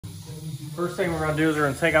First thing we're gonna do is we're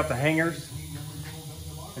gonna take out the hangers,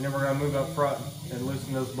 and then we're gonna move up front and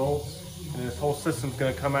loosen those bolts. And this whole system's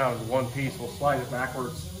gonna come out in one piece. We'll slide it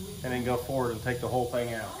backwards and then go forward and take the whole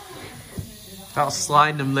thing out. Without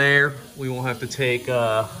sliding them there, we won't have to take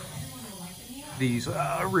these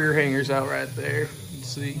rear hangers out right there. Let's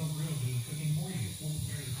see.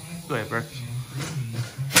 Go ahead, Brent.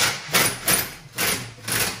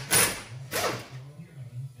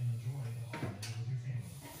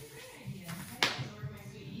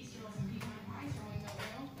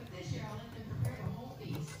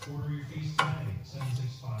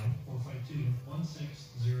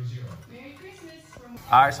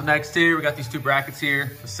 All right, so next here, we got these two brackets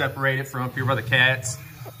here to separate it from up here by the cats.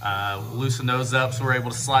 We'll loosen those up so we're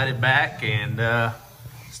able to slide it back, and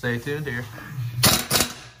stay tuned here.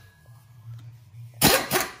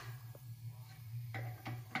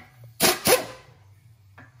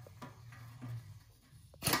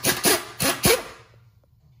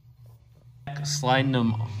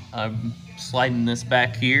 Sliding this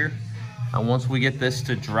back here. Once we get this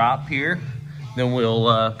to drop here, then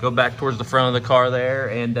we'll go back towards the front of the car there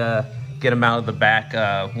and get them out of the back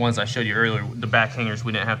ones I showed you earlier. The back hangers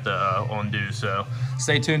we didn't have to undo. So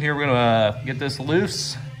stay tuned here. We're gonna get this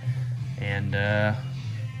loose, and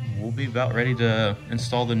we'll be about ready to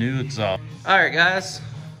install the new exhaust. All right, guys.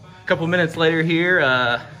 A couple minutes later here,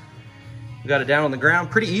 we got it down on the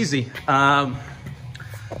ground. Pretty easy.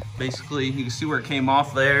 Basically, you can see where it came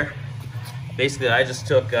off there. Basically, I just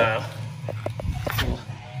took a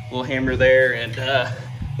little hammer there and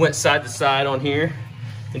went side to side on here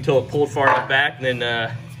until it pulled far enough back, and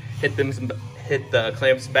then hit the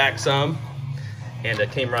clamps back some, and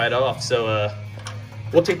it came right off. So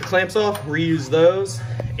we'll take the clamps off, reuse those,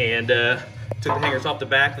 and took the hangers off the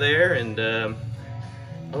back there. And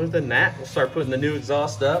other than that, we'll start putting the new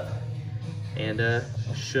exhaust up, and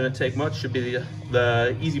shouldn't take much. Should be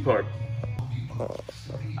the easy part.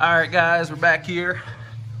 All right, guys, we're back here.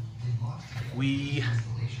 We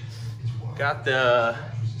got the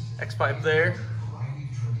X-pipe there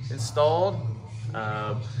installed.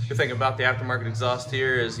 Good thing about the aftermarket exhaust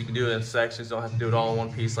here is you can do it in sections. Don't have to do it all in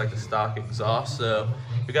one piece like the stock exhaust. So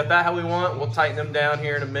we got that how we want. We'll tighten them down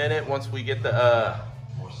here in a minute once we get the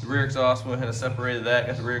rear exhaust. We went ahead and separated that.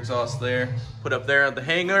 Got the rear exhaust there, put up there on the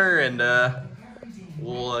hanger, and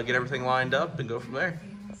we'll get everything lined up and go from there.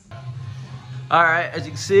 All right, as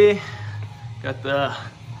you can see, got the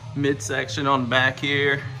midsection on the back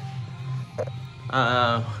here.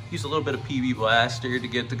 Used a little bit of PB Blaster to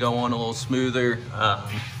get it to go on a little smoother.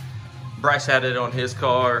 Bryce had it on his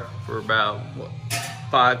car for about,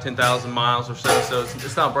 what, 10,000 miles or so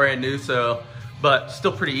it's not brand new, so, but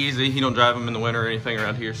still pretty easy. You don't drive them in the winter or anything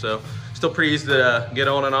around here, so still pretty easy to get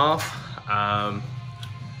on and off.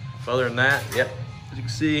 Other than that, yep, as you can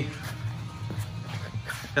see,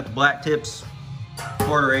 got the black tips,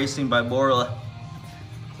 Ford Racing by Borla.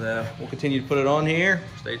 So we'll continue to put it on here.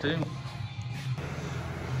 Stay tuned.